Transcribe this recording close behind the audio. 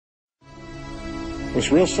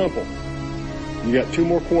It's real simple. You got 2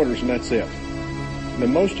 more quarters and that's it. Now,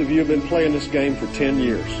 most of you have been playing this game for 10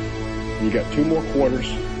 years. You got 2 more quarters,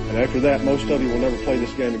 and after that, most of you will never play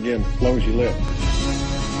this game again as long as you live.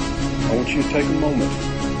 I want you to take a moment,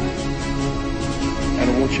 and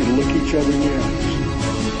I want you to look each other in the eyes.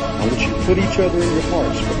 I want you to put each other in your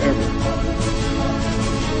hearts forever,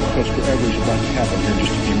 because forever is about to happen here in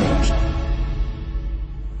just a few minutes.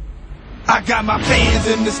 I got my fans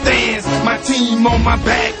in the stands, my team on my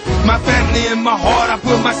back, my family in my heart. I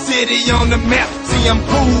put my city on the map. See, I'm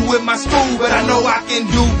cool with my school, but I know I can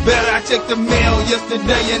do better. I checked the mail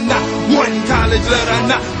yesterday and not one college letter,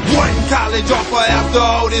 not one college offer. After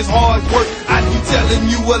all this hard work, I'd be telling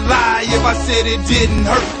you a lie if I said it didn't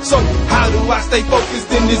hurt. So how do I stay focused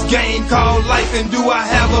in this game called life? And do I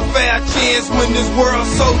have a fair chance when this world's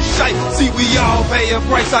so shite? See, we all pay a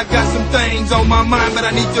price. I got some things on my mind, but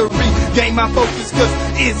I need to regain my focus, cause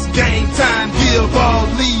it's game time. Give all,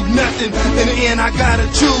 leave nothing. In the end, I gotta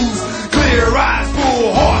choose. Clear eyes,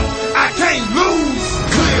 full heart, I can't lose.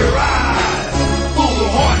 Clear eyes, full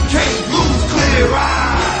heart, can't lose. Clear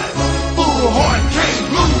eyes, full heart,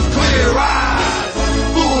 can't lose. Clear eyes,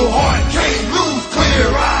 full heart, can't lose.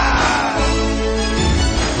 Clear eyes,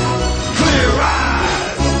 clear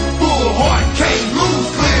eyes, full heart, can't lose.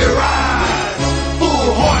 Clear eyes,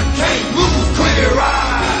 full heart, can't lose. Clear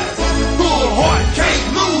eyes, full heart, can't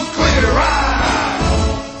lose. Clear eyes.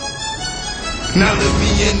 Now look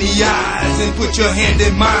me in the eyes and put your hand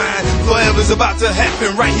in mine. Forever's about to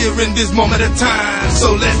happen right here in this moment of time.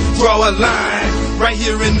 So let's draw a line right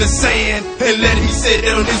here in the sand, and let it be said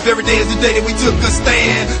that on this very day is the day that we took a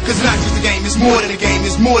stand. Cause not just a game, it's more than a game.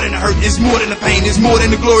 It's more than the hurt, it's more than the pain. It's more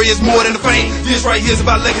than the glory, it's more than the fame. This right here's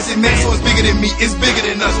about legacy, man, so it's bigger than me, it's bigger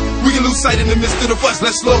than us. We can lose sight in the midst of the fuss.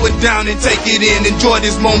 Let's slow it down and take it in. Enjoy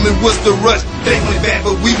this moment, what's the rush? They want it bad,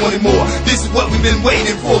 but we want it more. This is what we've been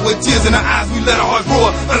waiting for. With tears in our eyes, we let our hearts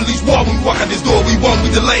roar. Unleash war when we walk out this door. We won't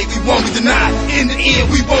be delayed, we won't be denied. In the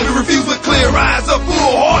end, we won't be refused. With clear eyes, a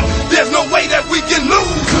full heart, there's no way that we can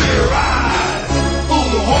lose. Clear